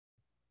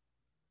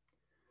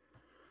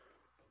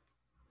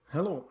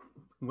Hello,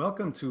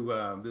 welcome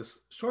to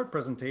this short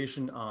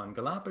presentation on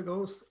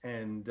Galapagos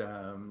and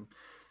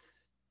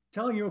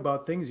telling you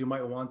about things you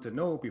might want to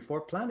know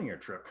before planning your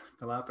trip.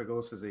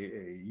 Galapagos is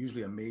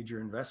usually a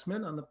major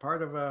investment on the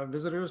part of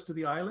visitors to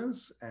the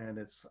islands, and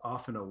it's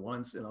often a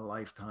once in a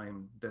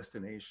lifetime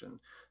destination.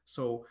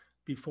 So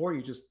before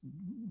you just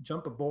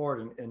jump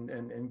aboard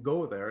and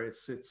go there,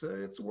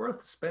 it's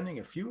worth spending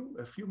a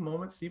few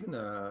moments,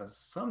 even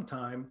some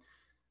time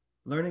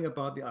learning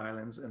about the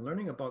islands and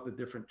learning about the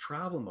different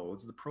travel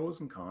modes, the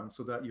pros and cons,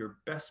 so that you're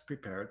best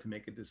prepared to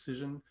make a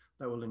decision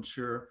that will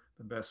ensure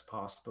the best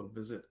possible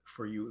visit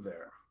for you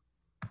there.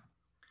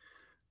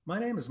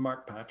 My name is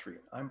Mark Patry.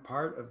 I'm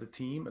part of the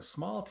team, a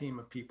small team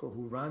of people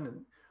who run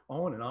and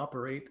own and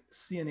operate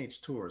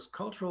CNH Tours,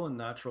 Cultural and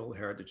Natural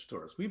Heritage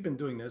Tours. We've been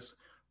doing this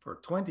for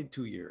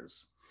 22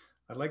 years.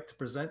 I'd like to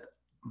present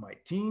my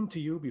team to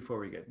you before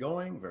we get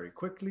going very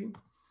quickly.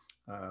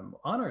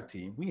 On our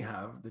team, we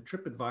have the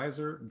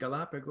TripAdvisor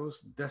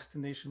Galapagos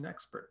Destination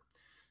Expert.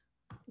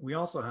 We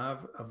also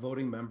have a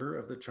voting member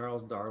of the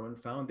Charles Darwin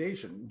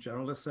Foundation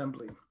General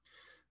Assembly.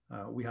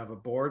 We have a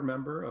board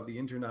member of the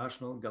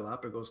International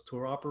Galapagos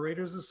Tour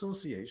Operators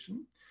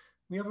Association.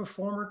 We have a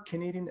former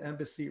Canadian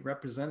Embassy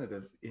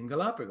representative in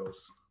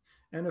Galapagos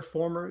and a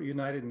former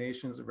United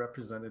Nations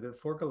representative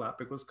for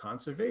Galapagos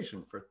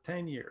conservation for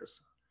 10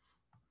 years.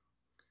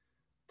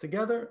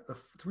 Together, the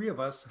three of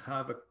us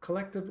have a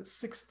collective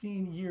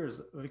 16 years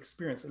of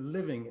experience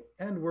living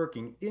and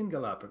working in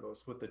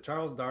Galapagos with the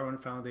Charles Darwin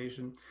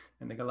Foundation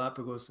and the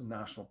Galapagos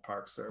National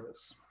Park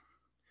Service.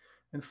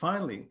 And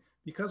finally,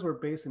 because we're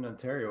based in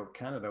Ontario,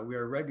 Canada, we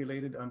are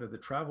regulated under the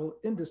Travel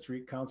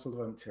Industry Council of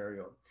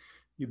Ontario.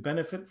 You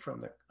benefit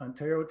from the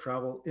Ontario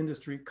Travel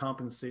Industry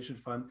Compensation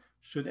Fund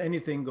should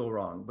anything go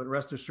wrong, but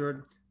rest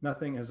assured,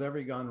 nothing has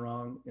ever gone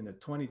wrong in the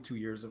 22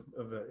 years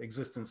of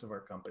existence of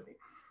our company.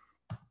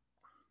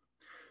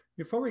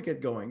 Before we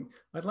get going,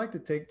 I'd like to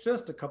take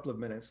just a couple of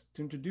minutes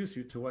to introduce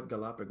you to what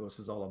Galapagos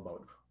is all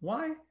about.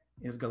 Why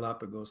is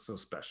Galapagos so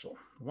special?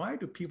 Why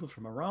do people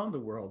from around the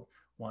world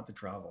want to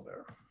travel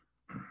there?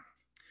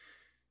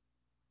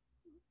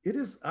 It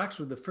is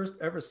actually the first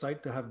ever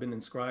site to have been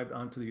inscribed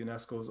onto the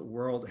UNESCO's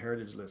World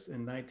Heritage List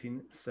in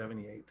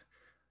 1978.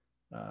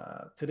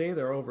 Today,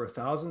 there are over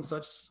 1,000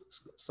 such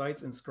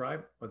sites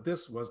inscribed, but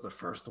this was the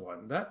first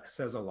one. That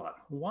says a lot.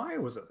 Why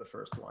was it the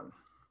first one?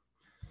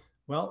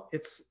 Well,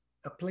 it's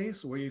a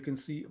place where you can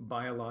see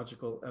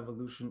biological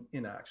evolution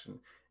in action.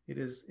 It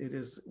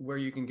is where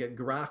you can get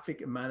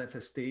graphic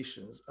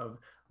manifestations of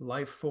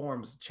life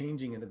forms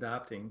changing and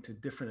adapting to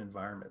different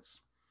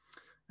environments.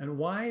 And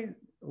why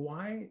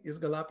is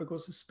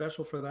Galapagos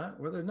special for that?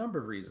 Well, there are a number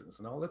of reasons.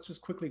 Now, let's just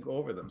quickly go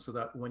over them so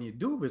that when you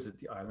do visit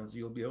the islands,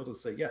 you'll be able to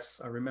say,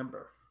 yes, I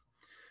remember.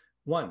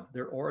 One,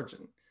 their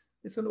origin.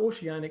 It's an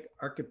oceanic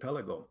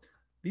archipelago.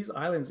 These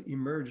islands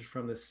emerged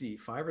from the sea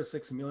 5 or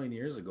 6 million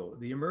years ago.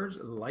 They emerged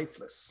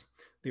lifeless.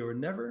 They were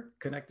never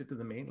connected to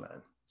the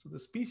mainland. So the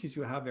species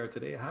you have there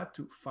today had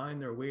to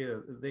find their way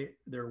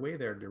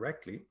there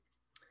directly.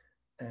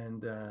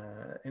 And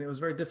it was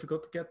very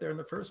difficult to get there in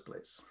the first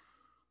place.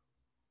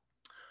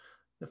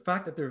 The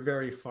fact that they're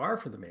very far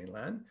from the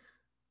mainland,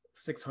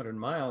 600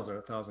 miles or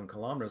 1,000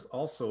 kilometers,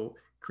 also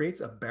creates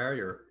a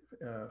barrier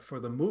for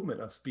the movement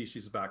of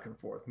species back and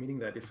forth, meaning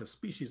that if a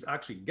species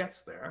actually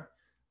gets there,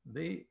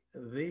 their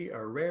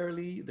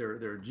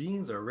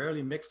genes are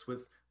rarely mixed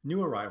with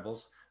new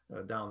arrivals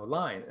down the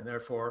line, and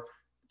therefore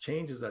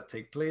changes that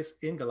take place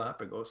in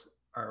Galapagos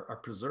are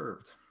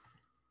preserved.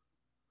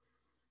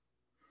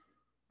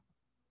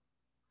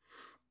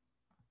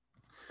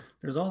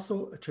 There's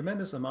also a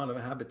tremendous amount of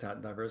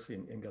habitat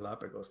diversity in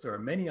Galapagos. There are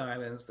many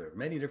islands, there are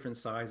many different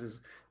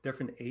sizes,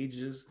 different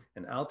ages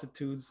and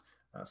altitudes.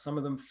 Some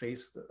of them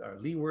are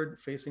leeward,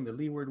 facing the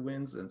leeward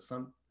winds, and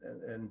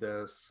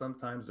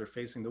sometimes they're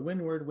facing the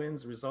windward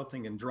winds,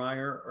 resulting in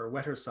drier or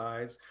wetter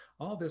sides.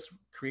 All this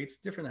creates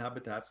different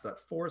habitats that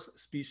force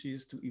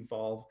species to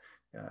evolve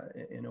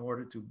in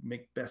order to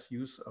make best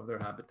use of their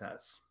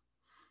habitats.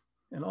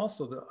 And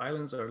also the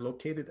islands are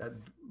located at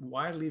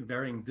widely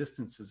varying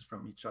distances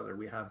from each other.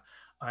 We have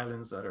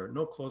islands that are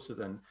no closer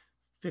than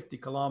 50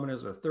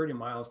 kilometers or 30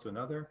 miles to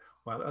another,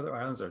 while other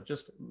islands are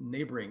just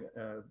neighboring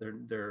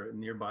their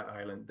nearby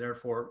island,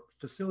 therefore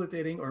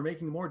facilitating or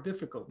making more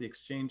difficult the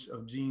exchange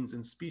of genes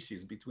and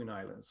species between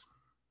islands.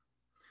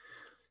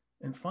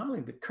 And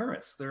finally, the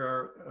currents. There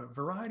are a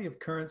variety of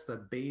currents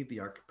that bathe the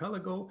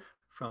archipelago,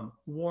 from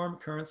warm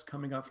currents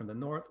coming up from the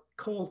north,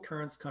 cold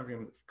currents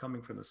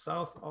coming from the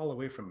south, all the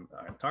way from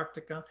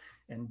Antarctica,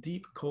 and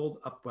deep cold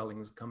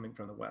upwellings coming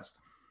from the west.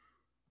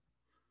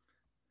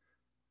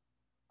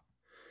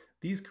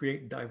 These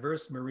create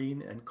diverse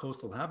marine and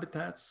coastal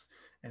habitats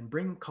and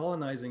bring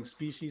colonizing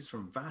species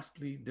from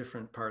vastly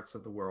different parts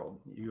of the world.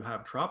 You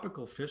have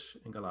tropical fish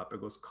in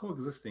Galapagos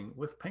coexisting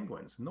with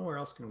penguins. Nowhere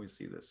else can we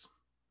see this.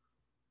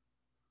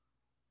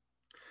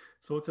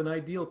 So it's an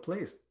ideal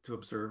place to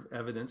observe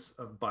evidence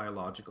of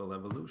biological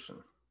evolution.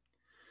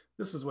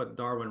 This is what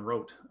Darwin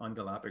wrote on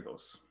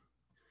Galapagos.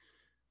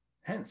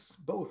 Hence,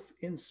 both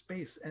in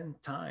space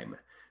and time,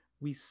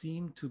 we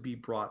seem to be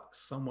brought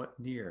somewhat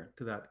near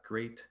to that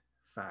great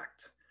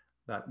fact,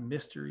 that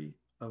mystery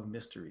of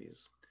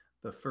mysteries,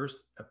 the first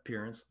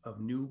appearance of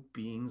new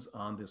beings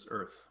on this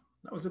earth.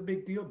 That was a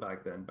big deal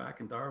back then. Back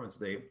in Darwin's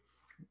day,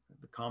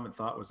 the common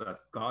thought was that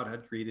God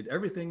had created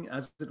everything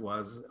as it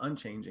was,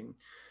 unchanging.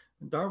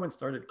 And Darwin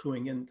started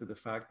cluing into the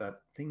fact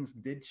that things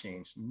did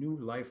change, new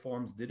life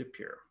forms did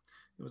appear.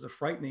 It was a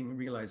frightening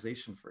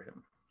realization for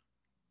him.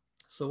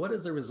 So, what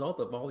is the result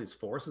of all these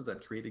forces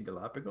that created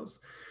Galapagos?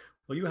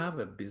 Well, you have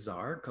a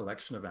bizarre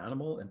collection of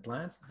animal and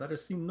plants that are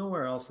seen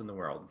nowhere else in the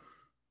world.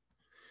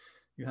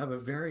 You have a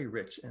very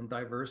rich and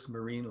diverse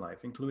marine life,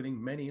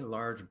 including many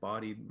large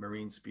bodied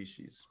marine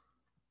species.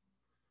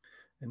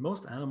 And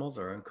most animals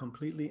are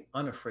completely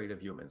unafraid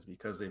of humans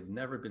because they've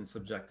never been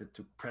subjected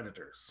to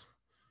predators.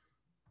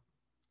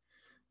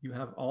 You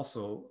have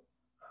also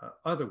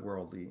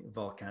otherworldly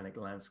volcanic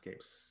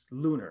landscapes,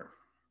 lunar.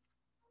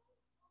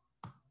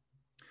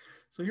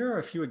 So here are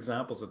a few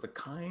examples of the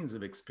kinds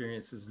of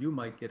experiences you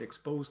might get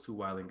exposed to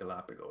while in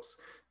Galapagos.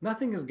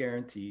 Nothing is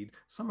guaranteed.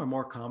 Some are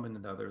more common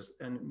than others,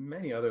 and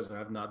many others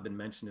have not been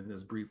mentioned in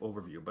this brief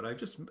overview, but I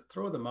just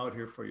throw them out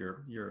here for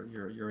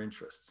your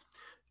interests.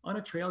 On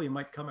a trail, you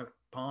might come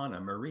upon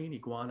a marine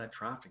iguana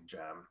traffic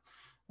jam,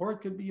 or it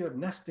could be a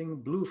nesting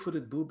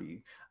blue-footed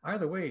booby.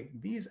 Either way,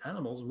 these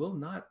animals will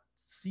not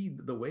see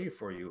the way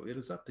for you. It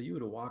is up to you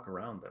to walk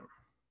around them.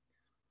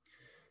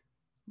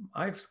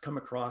 I've come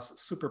across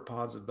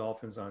superpods of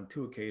dolphins on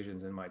 2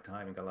 occasions in my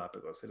time in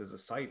Galapagos. It is a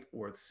sight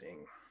worth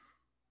seeing.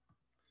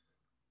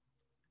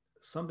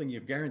 Something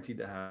you're guaranteed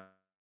to have.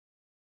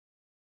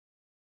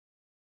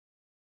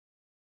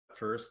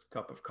 First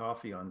cup of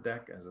coffee on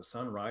deck as the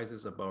sun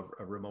rises above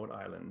a remote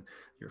island.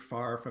 You're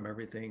far from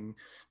everything,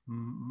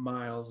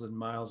 miles and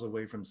miles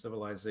away from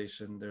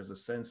civilization. There's a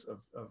sense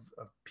of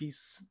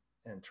peace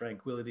and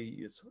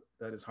tranquility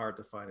that is hard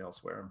to find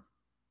elsewhere.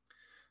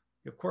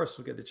 Of course,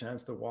 we'll get the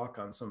chance to walk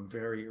on some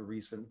very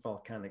recent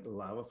volcanic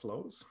lava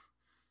flows,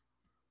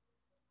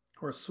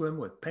 or swim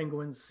with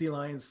penguins, sea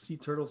lions, sea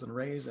turtles, and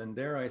rays, and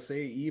dare I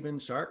say, even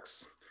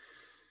sharks.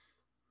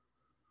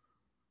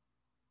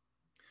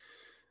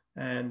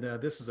 And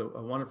this is a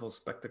wonderful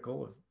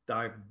spectacle of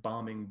dive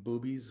bombing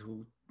boobies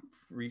who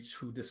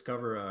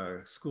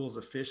discover schools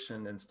of fish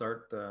and then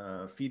start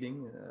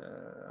undertaking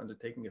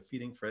a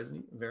feeding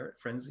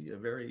frenzy, a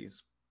very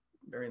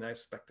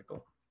nice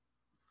spectacle.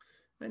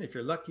 And if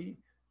you're lucky,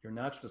 your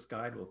naturalist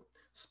guide will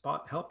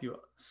help you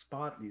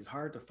spot these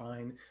hard to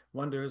find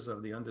wonders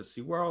of the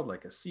undersea world,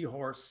 like a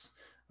seahorse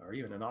or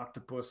even an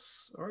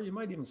octopus, or you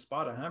might even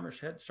spot a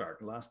hammerhead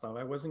shark. Last time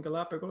I was in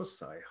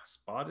Galapagos, I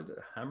spotted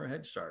a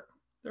hammerhead shark.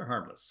 They're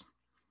harmless.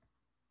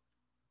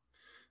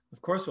 Of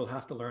course, you'll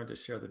have to learn to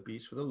share the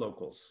beach with the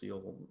locals.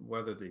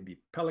 Whether they be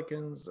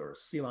pelicans or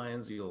sea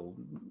lions, you'll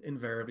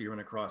invariably run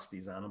across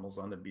these animals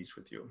on the beach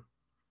with you.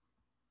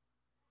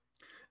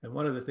 And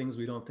one of the things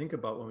we don't think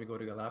about when we go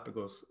to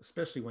Galapagos,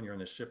 especially when you're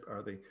in a ship,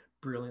 are the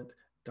brilliant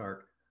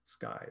dark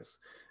skies.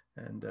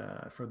 And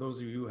for those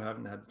of you who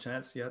haven't had the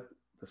chance yet,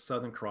 the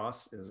Southern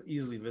Cross is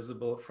easily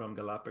visible from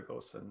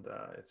Galapagos, and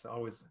it's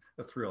always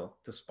a thrill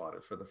to spot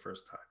it for the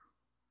first time.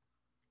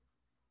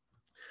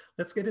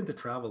 Let's get into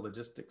travel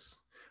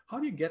logistics. How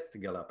do you get to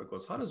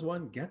Galapagos? How does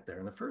one get there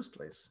in the first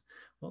place?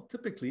 Well,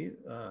 typically,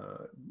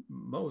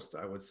 most,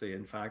 I would say,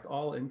 in fact,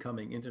 all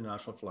incoming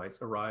international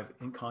flights arrive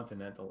in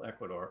continental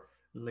Ecuador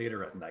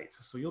later at night.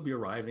 So you'll be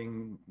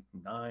arriving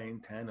 9,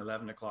 10,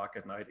 11 o'clock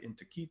at night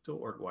into Quito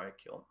or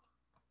Guayaquil.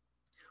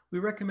 We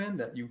recommend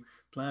that you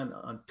plan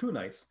on 2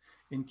 nights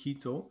in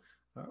Quito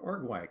or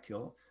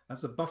Guayaquil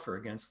as a buffer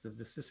against the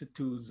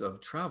vicissitudes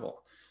of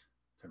travel.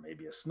 There may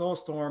be a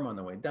snowstorm on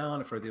the way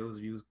down. For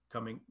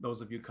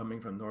those of you coming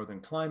from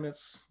northern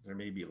climates, there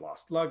may be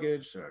lost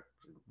luggage,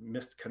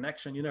 missed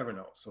connection. You never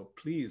know. So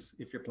please,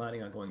 if you're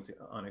planning on going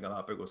on a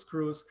Galapagos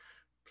cruise,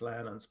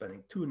 plan on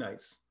spending 2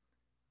 nights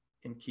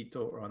in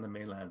Quito or on the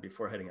mainland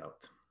before heading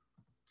out.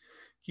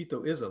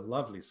 Quito is a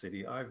lovely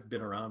city. I've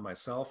been around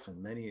myself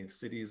in many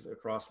cities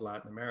across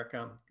Latin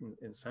America,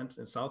 in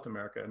South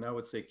America, and I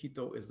would say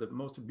Quito is the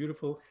most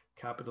beautiful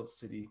capital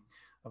city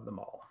of them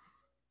all.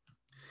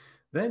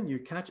 Then you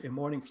catch a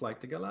morning flight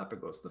to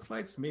Galapagos. The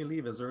flights may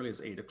leave as early as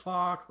 8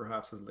 o'clock,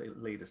 perhaps as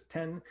late as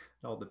 10.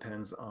 It all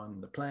depends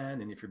on the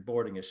plan. And if you're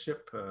boarding a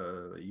ship,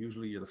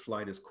 usually the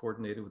flight is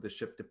coordinated with the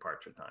ship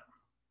departure time.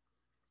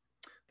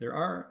 There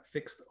are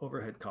fixed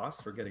overhead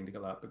costs for getting to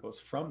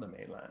Galapagos from the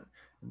mainland.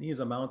 And these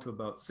amount to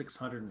about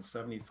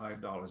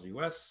 $675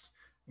 US,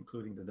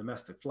 including the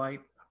domestic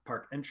flight, a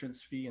park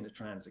entrance fee, and a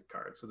transit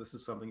card. So this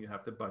is something you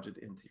have to budget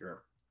into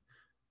your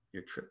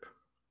trip.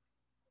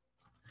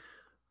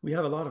 We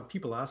have a lot of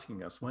people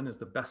asking us, when is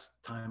the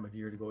best time of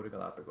year to go to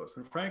Galapagos?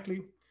 And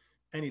frankly,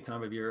 any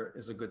time of year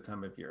is a good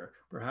time of year.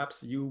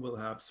 Perhaps you will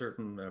have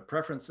certain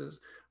preferences,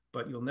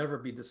 but you'll never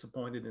be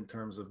disappointed in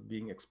terms of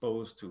being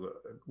exposed to a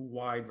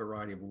wide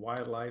variety of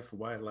wildlife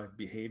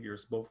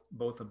behaviors,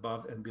 both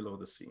above and below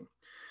the sea.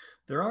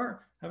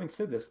 Having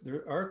said this,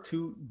 there are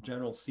 2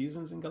 general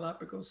seasons in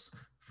Galapagos.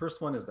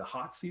 First one is the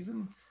hot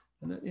season,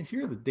 And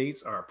here the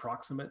dates are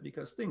approximate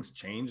because things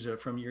change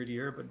from year to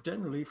year, but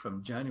generally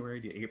from January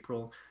to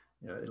April,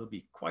 it'll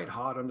be quite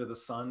hot under the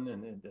sun,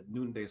 and the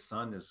noonday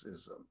sun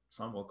is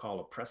some will call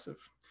oppressive.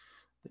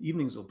 The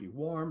evenings will be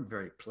warm,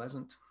 very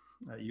pleasant.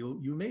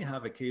 You may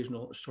have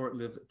occasional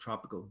short-lived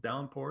tropical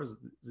downpours.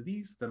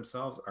 These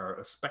themselves are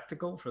a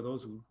spectacle for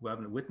those who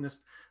haven't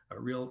witnessed a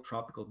real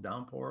tropical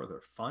downpour.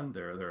 They're fun,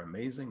 they're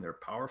amazing, they're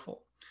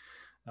powerful.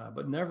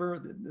 But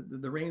never,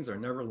 the rains are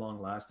never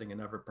long lasting and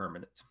never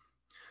permanent.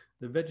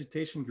 The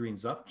vegetation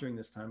greens up during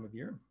this time of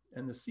year,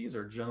 and the seas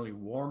are generally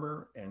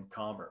warmer and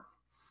calmer.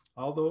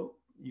 Although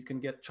you can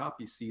get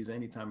choppy seas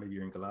any time of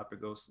year in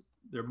Galapagos,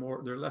 they're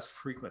less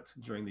frequent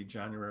during the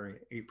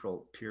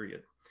January-April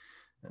period.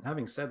 And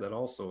having said that,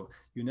 also,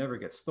 you never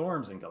get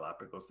storms in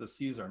Galapagos. The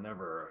seas are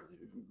never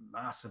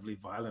massively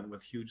violent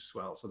with huge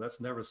swells, so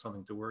that's never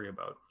something to worry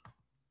about.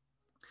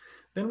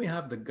 Then we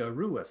have the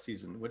Garua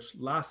season, which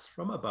lasts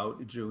from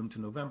about June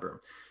to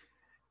November.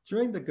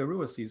 During the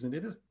Garua season,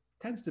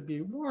 tends to be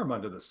warm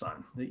under the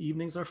sun. The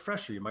evenings are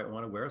fresher. You might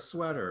want to wear a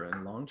sweater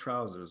and long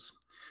trousers.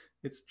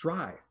 It's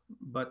dry,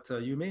 but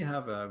you may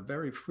have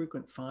very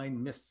frequent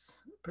fine mists,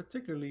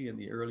 particularly in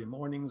the early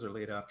mornings or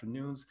late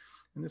afternoons.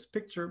 And this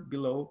picture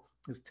below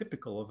is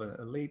typical of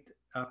a late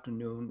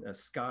afternoon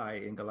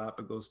sky in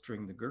Galapagos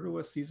during the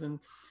Garua season.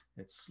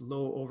 It's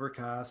low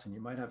overcast, and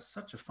you might have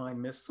such a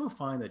fine mist, so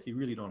fine that you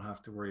really don't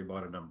have to worry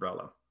about an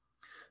umbrella.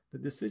 The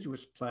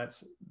deciduous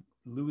plants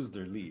lose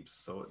their leaves.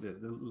 So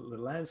the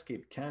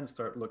landscape can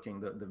start looking,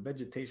 the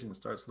vegetation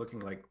starts looking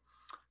like,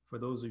 for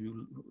those of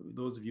you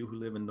who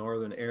live in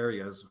northern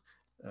areas,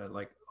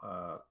 like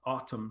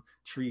autumn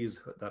trees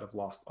that have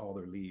lost all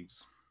their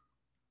leaves.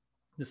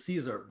 The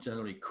seas are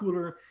generally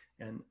cooler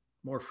and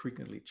more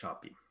frequently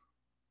choppy.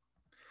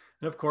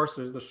 And of course,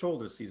 there's the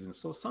shoulder season.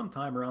 So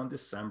sometime around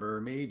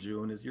December, May,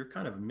 June, is you're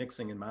kind of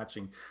mixing and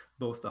matching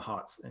both the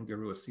hot and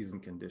Garua season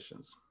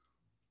conditions.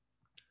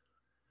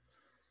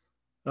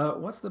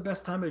 What's the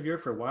best time of year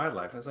for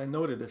wildlife? As I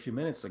noted a few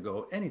minutes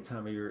ago, any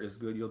time of year is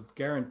good. You'll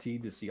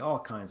guaranteed to see all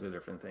kinds of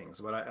different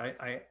things. But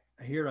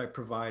I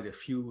provide a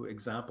few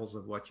examples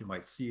of what you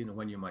might see and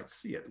when you might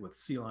see it, with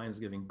sea lions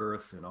giving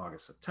birth in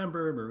August,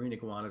 September, marine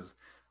iguanas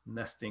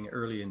nesting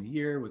early in the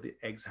year with the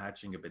eggs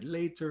hatching a bit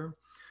later.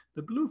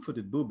 The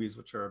blue-footed boobies,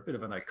 which are a bit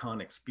of an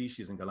iconic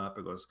species in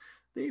Galapagos,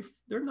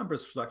 their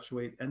numbers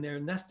fluctuate and their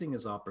nesting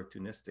is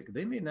opportunistic.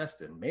 They may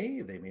nest in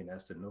May, they may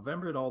nest in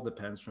November. It all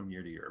depends from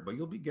year to year, but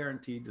you'll be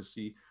guaranteed to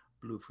see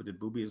blue-footed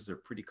boobies. They're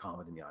pretty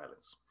common in the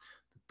islands.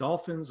 The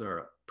dolphins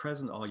are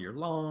present all year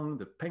long.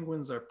 The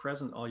penguins are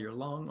present all year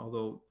long,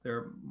 although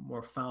they're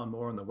found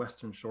more on the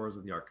western shores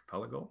of the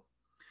archipelago.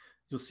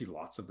 You'll see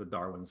lots of the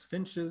Darwin's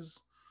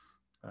finches,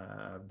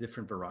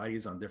 different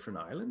varieties on different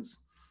islands.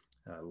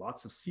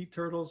 Lots of sea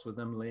turtles, with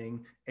them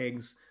laying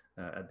eggs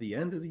at the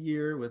end of the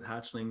year, with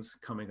hatchlings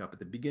coming up at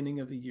the beginning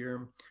of the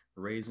year.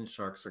 Rays and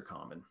sharks are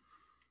common.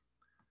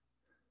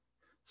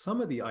 Some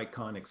of the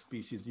iconic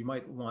species you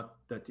might want,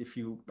 that if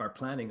you are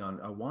planning on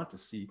want to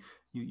see,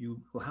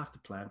 you will have to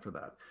plan for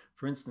that.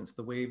 For instance,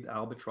 the waved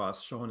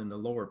albatross shown in the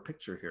lower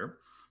picture here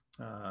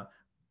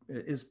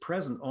is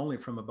present only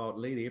from about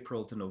late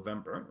April to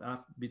November.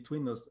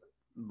 Between those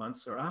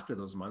months, or after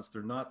those months,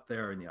 they're not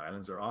there in the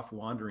islands. They're off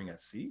wandering at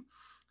sea.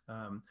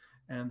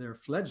 And their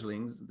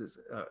fledglings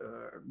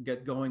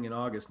get going in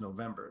August,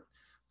 November,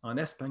 on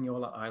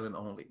Española Island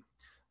only.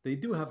 They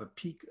do have a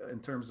peak in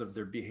terms of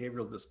their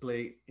behavioral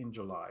display in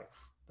July.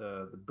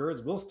 The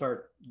birds will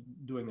start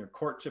doing their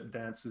courtship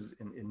dances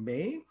in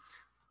May,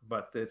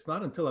 but it's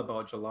not until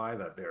about July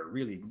that they're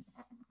really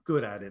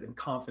good at it and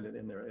confident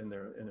in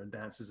their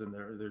dances, and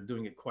they're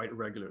doing it quite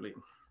regularly.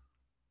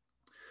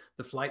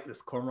 The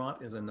flightless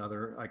cormorant is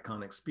another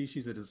iconic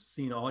species. It is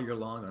seen all year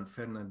long on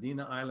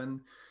Fernandina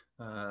Island,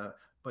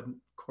 but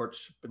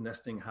courtship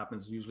nesting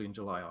happens usually in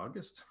July,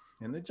 August.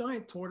 And the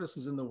giant tortoise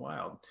is in the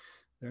wild.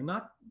 They're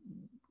not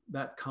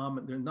that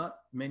common. There are not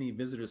many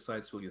visitor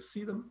sites where you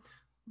see them,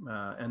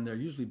 and they're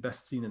usually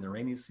best seen in the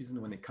rainy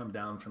season when they come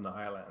down from the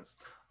highlands.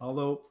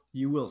 Although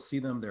you will see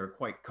them, they're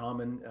quite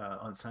common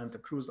on Santa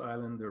Cruz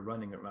Island. They're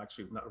running,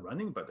 actually not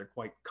running, but they're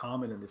quite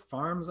common in the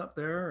farms up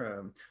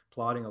there,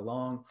 plodding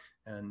along.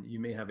 And you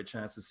may have a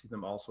chance to see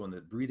them also in the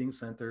breeding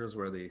centers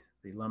where they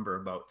lumber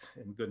about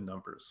in good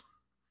numbers.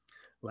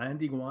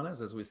 Land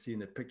iguanas, as we see in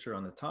the picture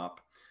on the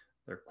top,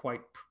 they're quite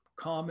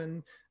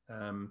common,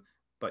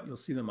 but you'll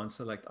see them on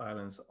select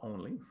islands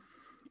only.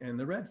 And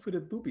the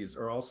red-footed boobies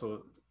are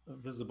also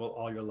visible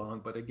all year long,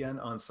 but again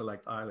on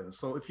select islands.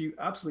 So if you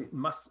absolutely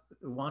must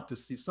want to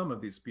see some of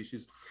these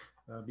species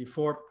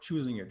before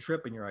choosing your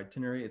trip and your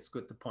itinerary, it's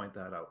good to point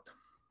that out.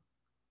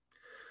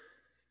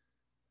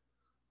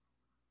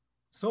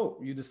 So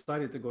you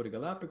decided to go to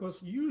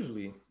Galapagos.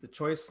 Usually the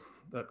choice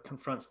that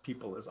confronts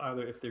people is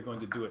either if they're going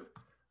to do it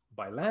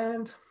by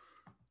land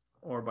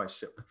or by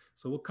ship.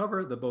 So we'll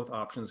cover the both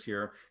options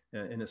here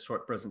in a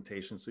short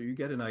presentation, so you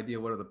get an idea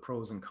what are the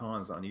pros and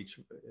cons on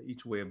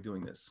each way of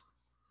doing this.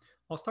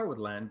 I'll start with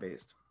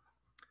land-based.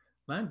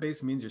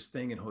 Land-based means you're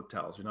staying in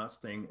hotels. You're not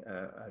staying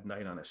at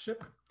night on a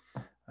ship.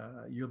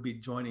 You'll be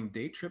joining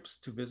day trips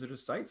to visitor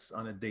sites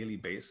on a daily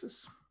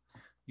basis.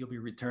 You'll be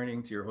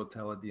returning to your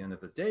hotel at the end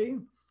of the day.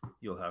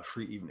 You'll have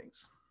free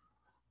evenings.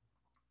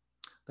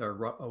 There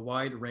are a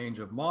wide range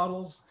of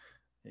models.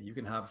 You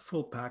can have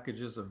full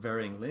packages of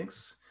varying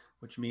lengths,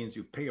 which means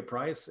you pay a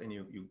price and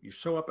you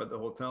show up at the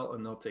hotel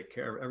and they'll take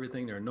care of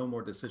everything. There are no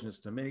more decisions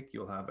to make.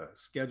 You'll have a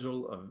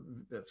schedule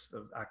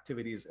of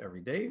activities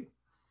every day.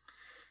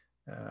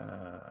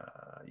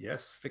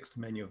 Yes, fixed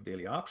menu of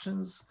daily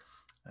options.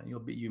 And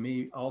you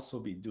may also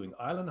be doing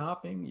island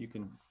hopping. You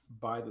can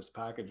buy this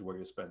package where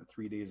you spend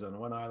 3 days on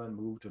one island,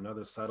 move to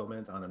another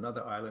settlement on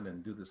another island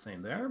and do the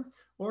same there.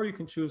 Or you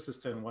can choose to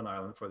stay on one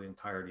island for the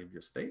entirety of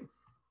your stay.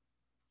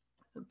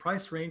 The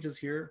price ranges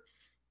here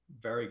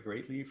vary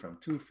greatly from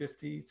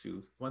 $250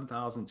 to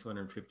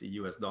 $1,250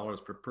 US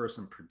dollars per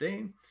person per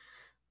day.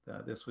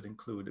 This would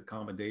include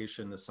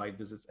accommodation, the site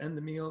visits, and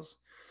the meals.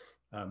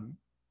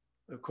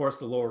 Of course,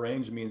 the lower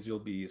range means you'll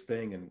be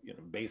staying in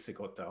basic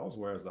hotels,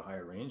 whereas the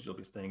higher range, you'll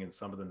be staying in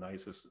some of the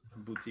nicest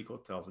boutique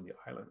hotels in the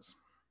islands.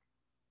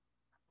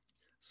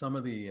 Some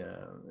of the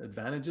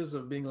advantages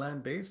of being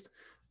land-based,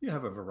 you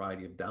have a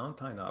variety of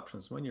downtime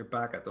options. When you're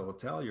back at the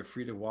hotel, you're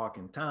free to walk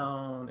in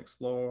town,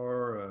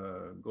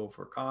 explore, go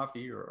for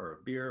coffee or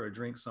a beer or a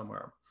drink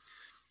somewhere.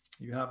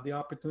 You have the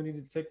opportunity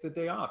to take the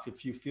day off.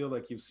 If you feel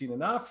like you've seen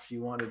enough,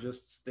 you want to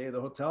just stay at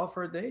the hotel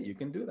for a day, you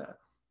can do that.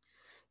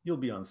 You'll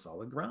be on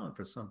solid ground.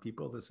 For some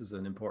people, this is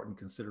an important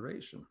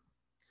consideration.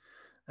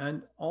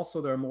 And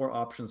also there are more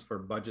options for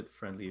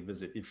budget-friendly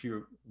visit. If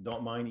you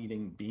don't mind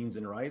eating beans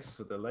and rice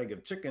with a leg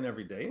of chicken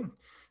every day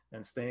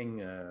and staying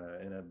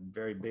in a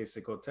very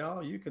basic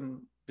hotel, you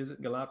can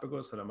visit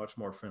Galapagos at a much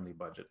more friendly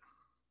budget.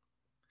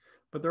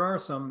 But there are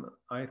some,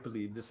 I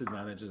believe,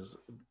 disadvantages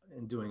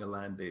in doing a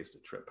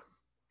land-based trip.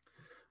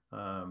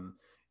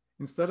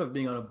 Instead of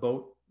being on a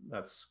boat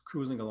that's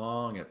cruising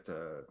along at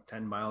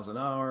 10 miles an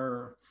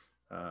hour,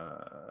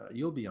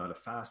 you'll be on a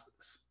fast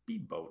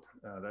speedboat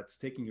that's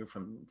taking you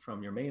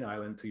from your main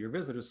island to your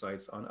visitor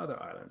sites on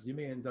other islands. You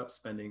may end up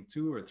spending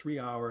 2 or 3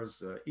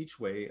 hours each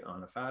way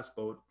on a fast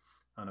boat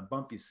on a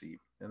bumpy sea.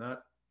 And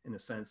that, in a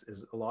sense,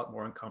 is a lot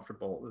more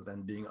uncomfortable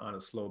than being on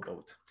a slow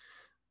boat.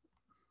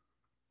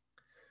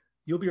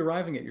 You'll be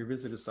arriving at your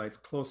visitor sites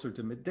closer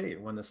to midday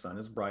when the sun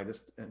is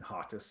brightest and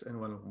hottest and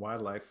when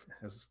wildlife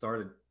has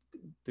started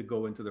to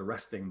go into the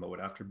resting mode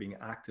after being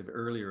active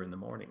earlier in the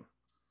morning.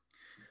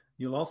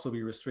 You'll also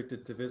be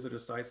restricted to visitor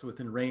sites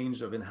within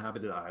range of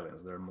inhabited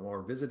islands. They're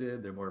more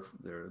visited,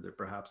 they're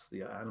perhaps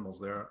the animals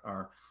there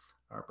are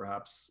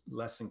perhaps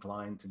less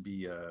inclined to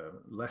be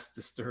less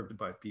disturbed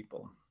by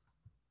people.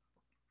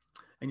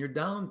 And your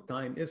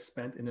downtime is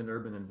spent in an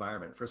urban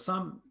environment. For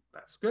some,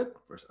 that's good.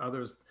 For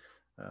others,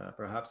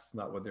 perhaps it's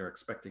not what they're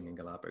expecting in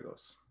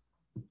Galapagos.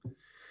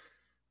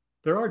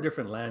 There are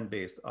different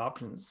land-based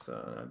options.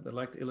 I'd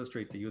like to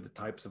illustrate to you the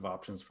types of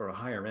options for a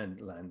higher-end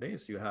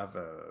land-based. You have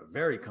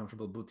very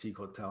comfortable boutique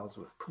hotels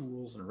with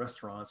pools and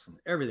restaurants, and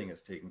everything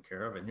is taken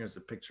care of. And here's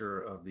a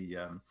picture of the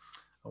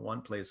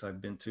one place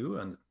I've been to,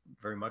 and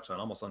very much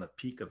almost on the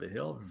peak of a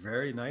hill.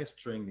 Very nice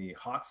during the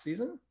hot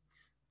season,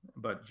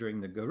 but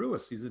during the Garua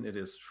season, it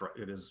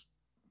is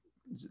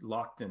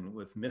locked in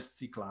with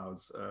misty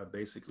clouds,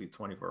 basically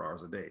 24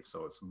 hours a day.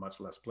 So it's much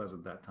less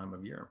pleasant that time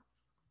of year.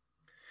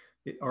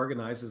 It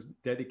organizes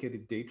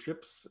dedicated day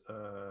trips.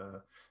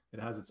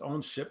 It has its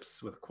own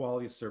ships with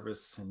quality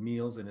service and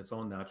meals and its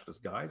own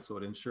naturalist guide. So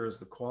it ensures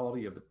the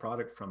quality of the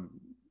product from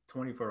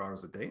 24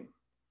 hours a day.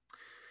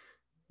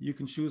 You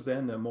can choose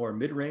then a more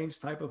mid-range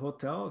type of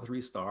hotel, a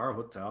 3-star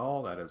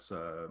hotel that is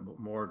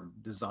more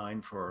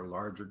designed for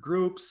larger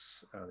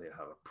groups. They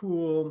have a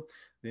pool.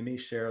 They may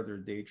share their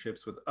day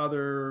trips with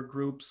other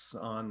groups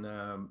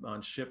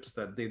on ships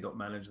that they don't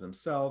manage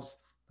themselves,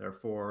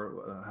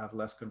 therefore have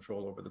less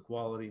control over the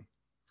quality.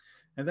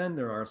 And then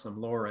there are some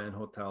lower end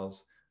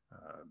hotels,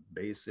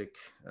 basic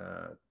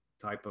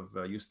type of,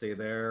 you stay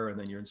there and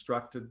then you're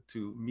instructed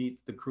to meet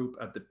the group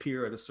at the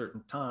pier at a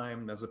certain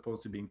time, as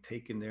opposed to being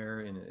taken there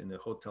in a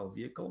hotel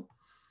vehicle.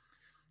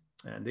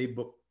 And they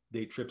book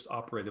day trips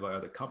operated by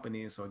other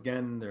companies. So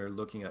again, they're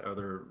looking at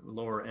other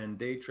lower end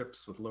day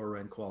trips with lower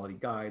end quality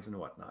guides and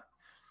whatnot.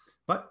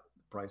 But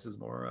the price is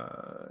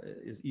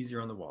is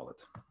easier on the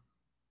wallet.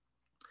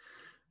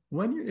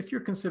 If you're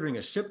considering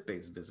a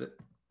ship-based visit,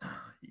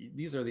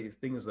 these are the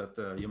things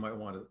that you might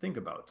want to think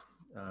about.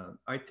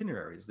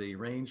 Itineraries, they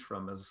range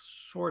from as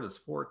short as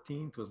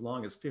 14 to as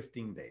long as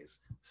 15 days.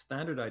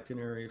 Standard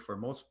itinerary for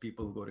most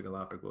people who go to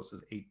Galapagos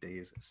is 8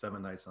 days,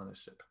 7 nights on a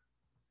ship.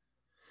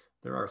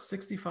 There are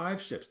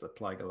 65 ships that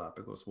ply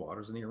Galapagos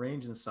waters, and they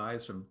range in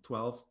size from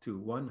 12 to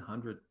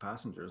 100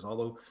 passengers,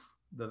 although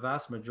the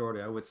vast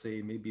majority, I would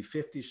say maybe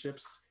 50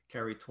 ships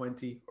carry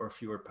 20 or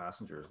fewer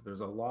passengers. There's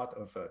a lot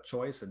of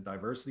choice and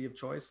diversity of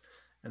choice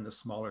in the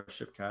smaller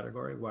ship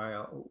category,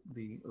 while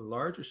the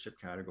larger ship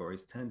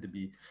categories tend to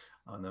be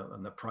on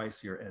the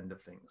pricier end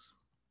of things.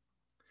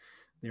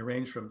 They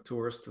range from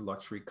tourist to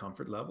luxury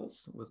comfort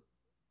levels.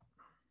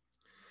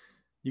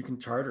 You can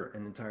charter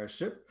an entire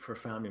ship for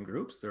family and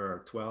groups. There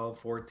are 12,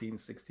 14,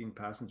 16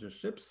 passenger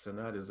ships, and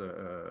that is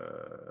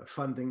a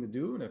fun thing to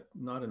do and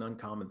not an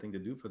uncommon thing to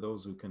do for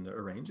those who can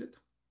arrange it.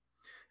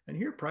 And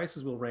here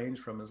prices will range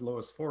from as low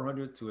as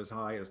 400 to as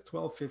high as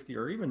 1250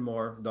 or even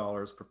more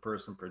dollars per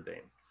person per day.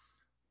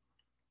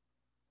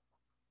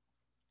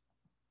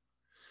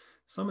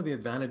 Some of the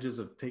advantages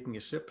of taking a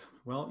ship,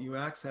 well, you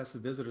access the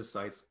visitor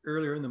sites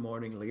earlier in the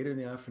morning, later in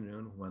the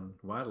afternoon when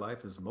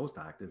wildlife is most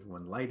active,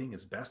 when lighting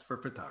is best for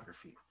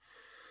photography.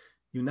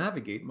 You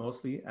navigate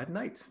mostly at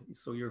night,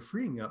 so you're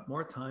freeing up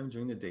more time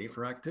during the day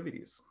for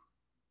activities.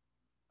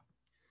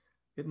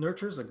 It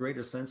nurtures a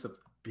greater sense of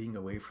being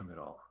away from it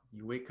all.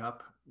 You wake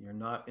up, you're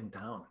not in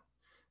town.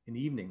 In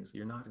evenings,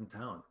 you're not in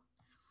town.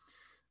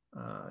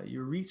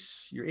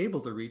 You're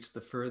able to reach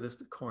the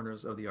furthest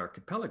corners of the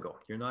archipelago.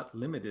 You're not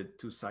limited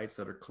to sites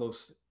that are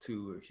close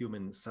to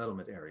human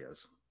settlement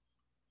areas.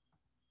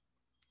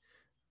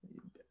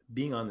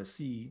 Being on the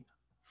sea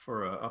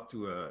for up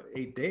to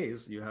 8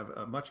 days, you have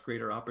a much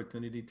greater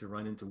opportunity to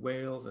run into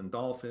whales and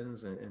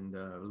dolphins and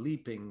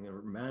leaping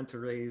manta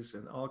rays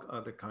and all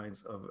other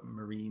kinds of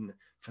marine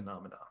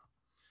phenomena.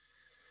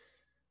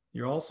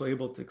 You're also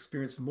able to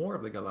experience more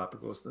of the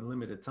Galapagos in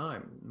limited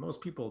time.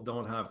 Most people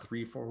don't have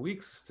 3-4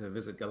 weeks to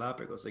visit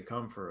Galapagos. They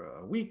come for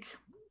a week,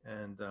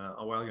 and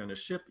while you're on a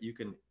ship, you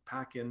can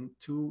pack in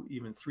 2,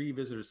 even 3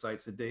 visitor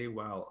sites a day,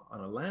 while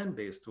on a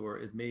land-based tour,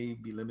 it may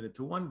be limited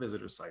to 1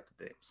 visitor site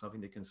a day,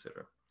 something to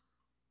consider.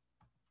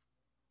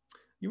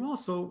 You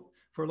also,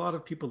 for a lot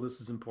of people, this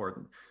is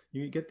important.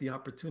 You get the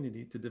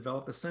opportunity to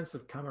develop a sense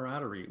of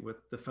camaraderie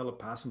with the fellow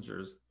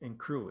passengers and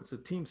crew. It's a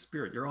team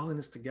spirit. You're all in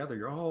this together.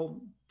 You're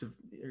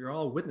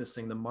all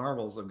witnessing the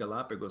marvels of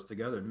Galapagos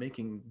together,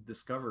 making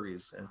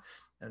discoveries,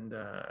 and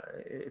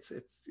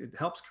it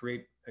helps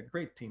create a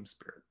great team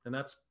spirit, and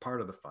that's part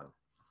of the fun.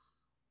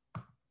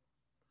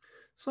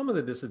 Some of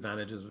the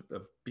disadvantages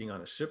of being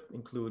on a ship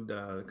include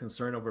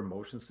concern over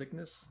motion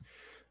sickness.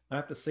 I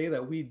have to say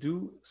that we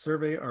do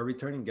survey our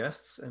returning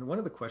guests, and one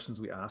of the questions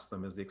we ask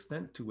them is the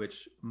extent to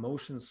which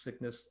motion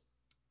sickness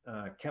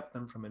kept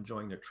them from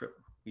enjoying their trip.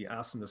 We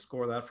ask them to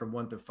score that from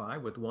 1 to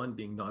 5, with 1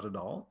 being not at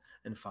all,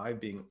 and 5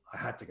 being I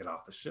had to get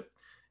off the ship.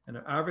 And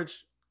our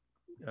average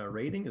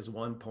rating is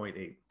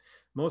 1.8.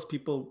 Most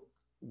people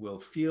will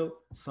feel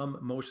some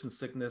motion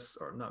sickness,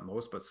 or not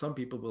most, but some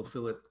people will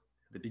feel it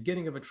at the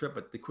beginning of a trip,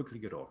 but they quickly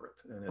get over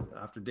it. And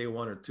after day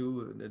 1 or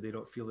 2, they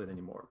don't feel it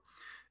anymore.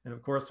 And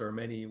of course, there are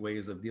many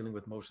ways of dealing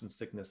with motion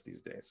sickness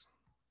these days.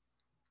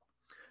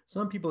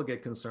 Some people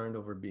get concerned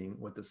over being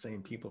with the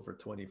same people for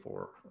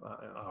 24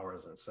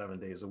 hours and 7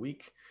 days a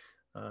week.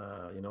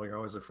 You're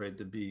always afraid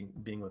to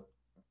being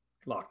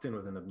locked in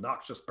with an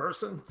obnoxious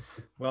person.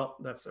 Well,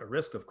 that's a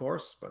risk, of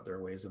course, but there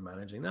are ways of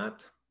managing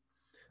that.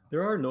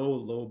 There are no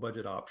low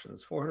budget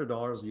options.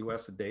 $400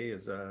 US a day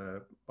is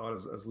about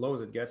as low as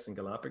it gets in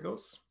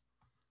Galapagos.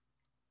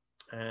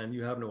 And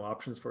you have no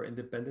options for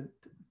independent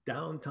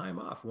downtime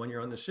off. When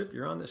you're on the ship,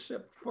 you're on the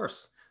ship. Of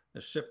course,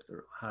 the ship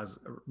has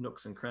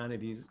nooks and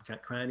crannies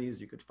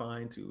you could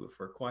find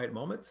for a quiet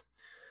moment.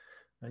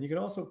 And you can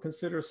also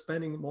consider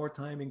spending more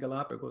time in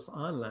Galapagos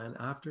on land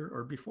after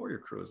or before your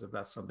cruise, if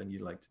that's something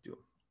you'd like to do.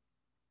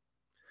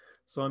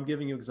 So I'm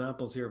giving you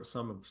examples here of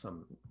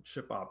some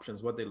ship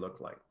options, what they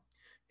look like.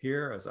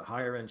 Here, as a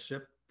higher end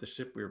ship, the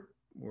ship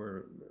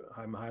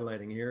I'm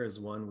highlighting here is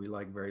one we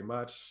like very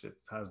much. It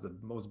has the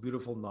most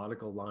beautiful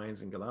nautical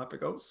lines in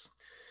Galapagos.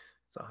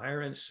 It's a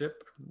higher end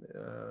ship.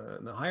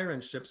 The higher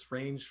end ships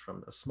range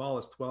from as small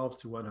as 12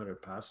 to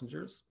 100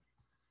 passengers.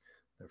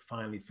 They're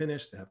finely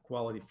finished. They have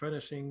quality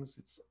furnishings.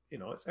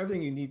 It's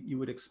everything you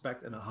would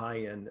expect in a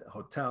high-end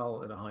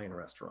hotel and a high-end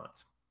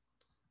restaurant.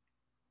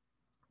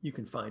 You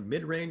can find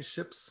mid-range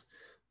ships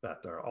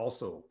that are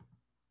also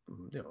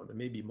they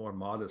may be more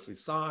modestly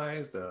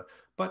sized,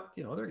 but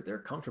they're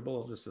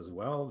comfortable just as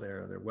well.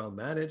 They're well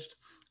managed,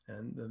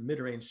 and the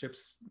mid-range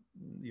ships,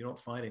 you don't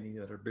find any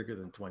that are bigger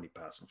than 20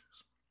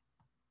 passengers.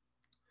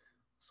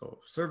 So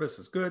service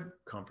is good,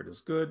 comfort is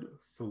good,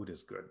 food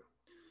is good.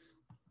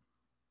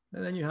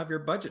 And then you have your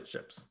budget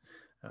ships.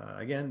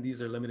 Again,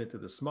 these are limited to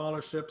the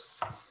smaller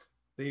ships.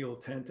 They will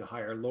tend to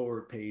hire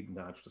lower paid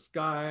naturalist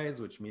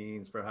guides, which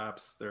means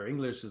perhaps their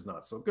English is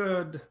not so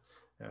good.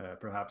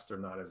 Perhaps they're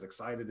not as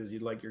excited as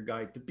you'd like your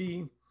guide to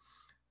be.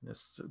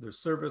 Their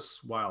service,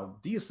 while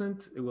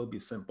decent, it will be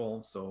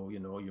simple. So,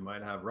 you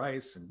might have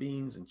rice and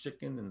beans and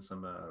chicken and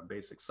some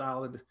basic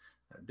salad,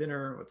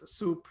 dinner with a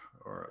soup,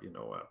 or,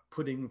 a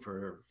pudding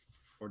for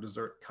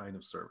dessert kind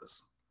of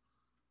service.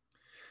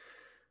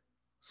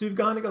 So you've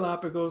gone to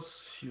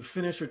Galapagos, you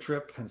finish your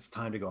trip, and it's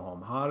time to go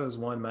home. How does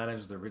one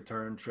manage the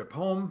return trip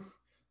home?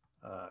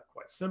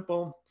 Quite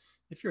simple.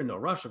 If you're in no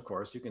rush, of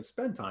course, you can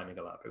spend time in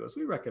Galapagos.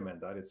 We recommend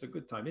that. It's a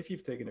good time if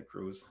you've taken a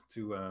cruise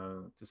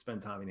to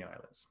spend time in the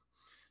islands.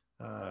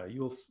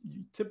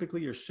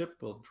 Typically your ship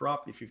will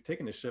drop. If you've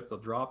taken a ship, they'll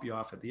drop you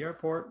off at the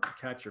airport,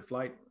 catch your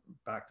flight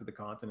back to the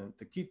continent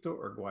to Quito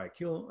or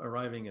Guayaquil,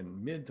 arriving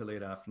in mid to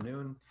late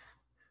afternoon.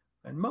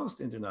 And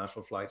most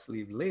international flights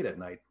leave late at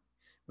night,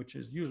 which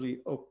is usually,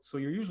 oh, so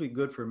you're usually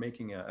good for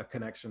making a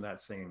connection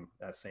that same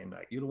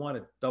night. You don't want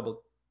to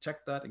double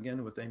check that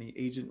again with any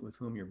agent with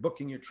whom you're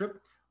booking your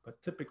trip,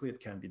 but typically it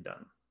can be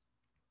done.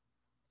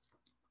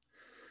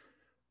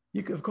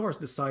 You could, of course,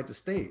 decide to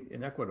stay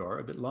in Ecuador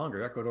a bit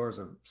longer. Ecuador is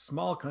a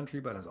small country,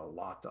 but has a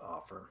lot to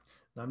offer.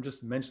 And I'm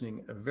just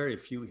mentioning a very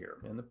few here,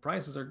 and the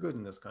prices are good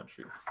in this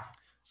country.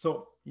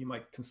 So you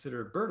might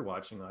consider bird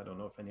watching. I don't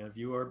know if any of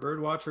you are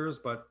bird watchers,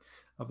 but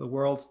of the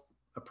world's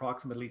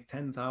approximately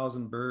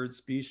 10,000 bird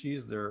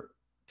species, there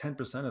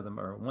 10% of them,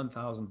 or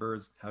 1,000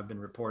 birds, have been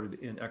reported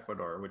in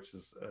Ecuador, which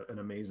is an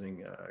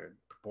amazing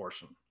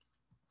proportion.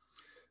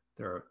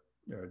 There are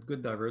a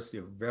good diversity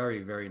of very,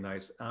 very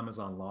nice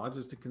Amazon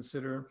lodges to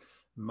consider.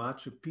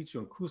 Machu Picchu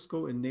and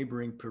Cusco in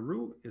neighboring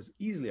Peru is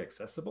easily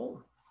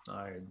accessible.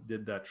 I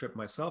did that trip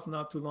myself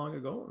not too long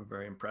ago,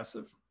 very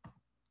impressive.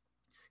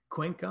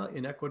 Cuenca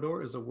in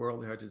Ecuador is a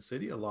world heritage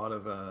city. A lot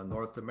of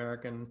North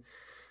American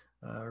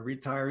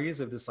retirees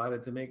have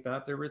decided to make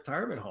that their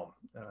retirement home.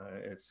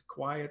 It's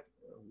quiet,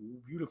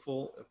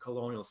 beautiful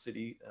colonial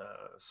city,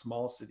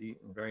 small city,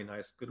 and very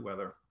nice, good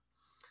weather.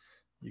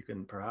 You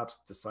can perhaps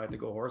decide to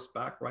go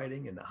horseback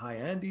riding in the high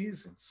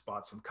Andes and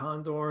spot some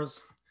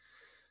condors.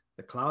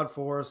 The cloud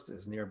forest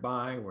is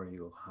nearby, where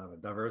you'll have a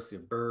diversity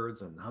of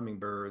birds and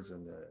hummingbirds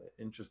and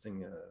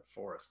interesting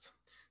forest.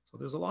 So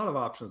there's a lot of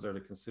options there to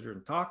consider,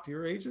 and talk to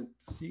your agent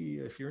to see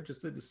if you're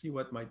interested, to see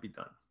what might be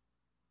done.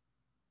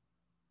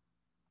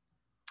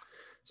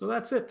 So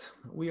that's it.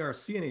 We are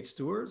CNH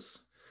Tours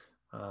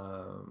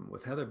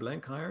with Heather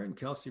Blenkiron,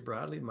 Kelsey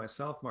Bradley, and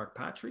myself, Mark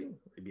Patry.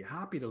 We'd be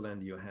happy to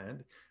lend you a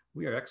hand.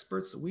 We are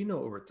experts. We know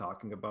what we're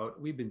talking about.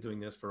 We've been doing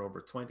this for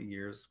over 20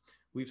 years.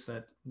 We've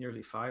sent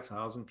nearly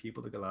 5,000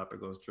 people to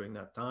Galapagos during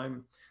that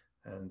time,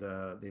 and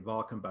they've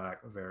all come back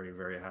very,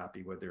 very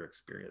happy with their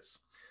experience.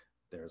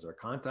 There's our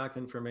contact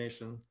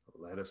information.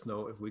 Let us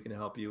know if we can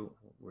help you.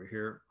 We're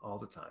here all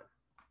the time.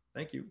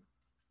 Thank you.